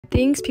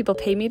Things people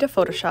pay me to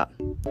Photoshop.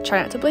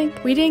 Try not to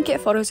blink. We didn't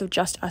get photos of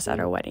just us at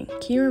our wedding.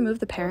 Can you remove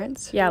the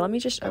parents? Yeah, let me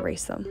just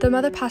erase them. The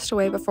mother passed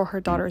away before her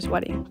daughter's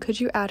wedding.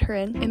 Could you add her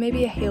in? And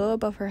maybe a halo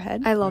above her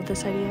head? I love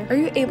this idea. Are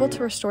you able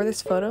to restore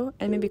this photo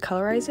and maybe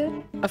colorize it?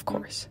 Of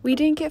course. We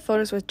didn't get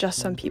photos with just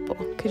some people.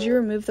 Could you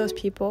remove those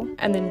people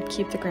and then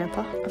keep the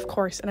grandpa? Of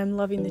course, and I'm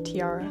loving the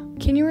tiara.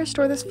 Can you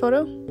restore this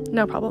photo?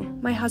 No problem.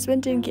 My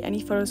husband didn't get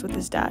any photos with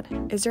his dad.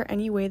 Is there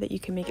any way that you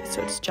can make it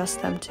so it's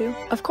just them two?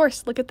 Of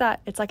course, look at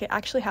that. It's like it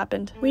actually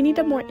happened. We need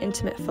a more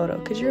intimate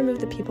photo. Could you remove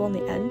the people in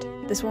the end?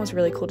 This one was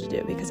really cool to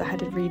do because I had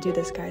to redo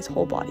this guy's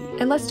whole body.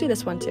 And let's do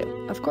this one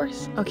too. Of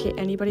course. Okay,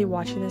 anybody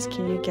watching this,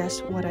 can you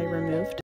guess what I removed?